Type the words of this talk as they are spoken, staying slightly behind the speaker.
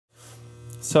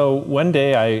So one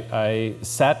day I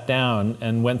sat down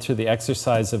and went through the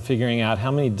exercise of figuring out how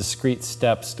many discrete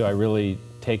steps do I really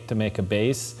take to make a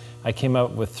bass. I came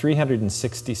up with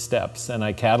 360 steps and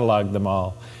I cataloged them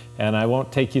all. And I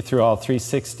won't take you through all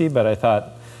 360, but I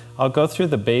thought I'll go through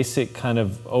the basic kind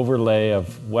of overlay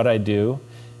of what I do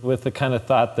with the kind of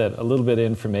thought that a little bit of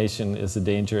information is a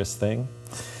dangerous thing.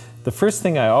 The first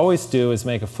thing I always do is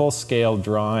make a full-scale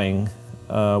drawing,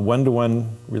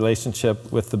 one-to-one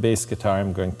relationship with the bass guitar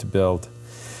I'm going to build.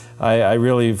 I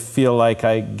really feel like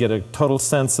I get a total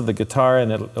sense of the guitar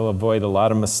and it'll avoid a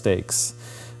lot of mistakes.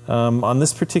 On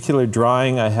this particular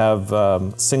drawing I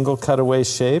have single cutaway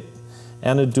shape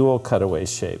and a dual cutaway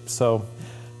shape. So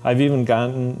I've even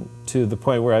gotten to the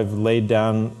point where I've laid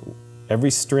down every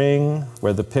string,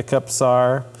 where the pickups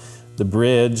are, the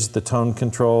bridge, the tone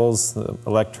controls, the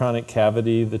electronic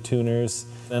cavity, the tuners.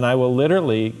 And I will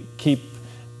literally keep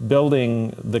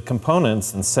building the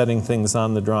components and setting things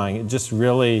on the drawing. It just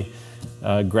really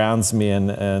grounds me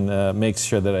and makes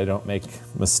sure that I don't make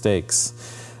mistakes.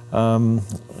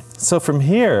 So from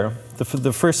here,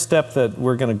 the first step that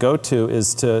we're going to go to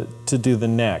is to do the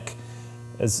neck.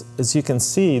 As you can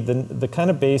see, the kind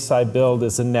of bass I build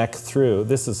is a neck through.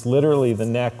 This is literally the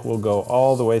neck will go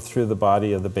all the way through the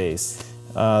body of the bass.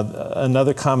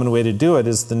 Another common way to do it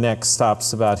is the neck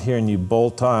stops about here and you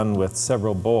bolt on with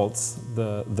several bolts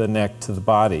the neck to the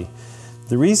body.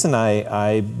 The reason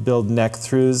I build neck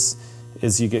throughs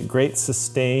is you get great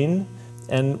sustain,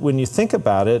 and when you think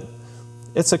about it,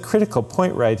 it's a critical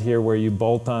point right here where you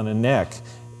bolt on a neck.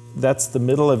 That's the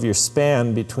middle of your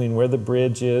span between where the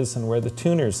bridge is and where the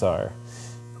tuners are.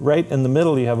 Right in the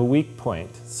middle you have a weak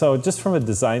point. So just from a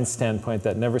design standpoint,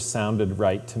 that never sounded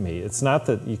right to me. It's not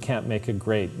that you can't make a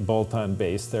great bolt-on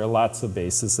bass. There are lots of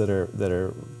basses that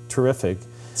are terrific.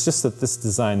 It's just that this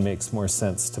design makes more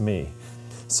sense to me.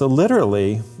 So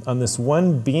literally, on this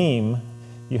one beam,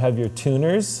 you have your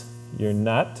tuners, your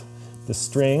nut, the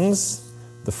strings,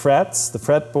 the frets, the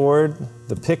fretboard,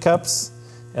 the pickups,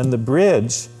 and the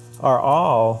bridge are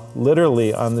all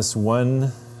literally on this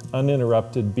one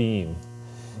uninterrupted beam.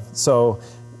 So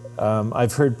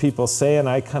I've heard people say, and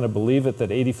I kind of believe it, that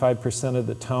 85% of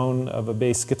the tone of a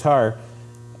bass guitar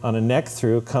on a neck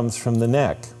through comes from the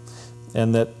neck.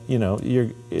 And that, you know,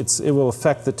 it will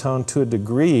affect the tone to a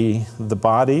degree, the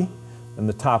body and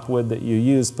the top wood that you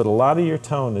use, but a lot of your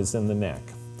tone is in the neck.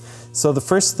 So the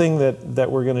first thing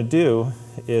that we're going to do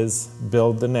is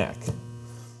build the neck.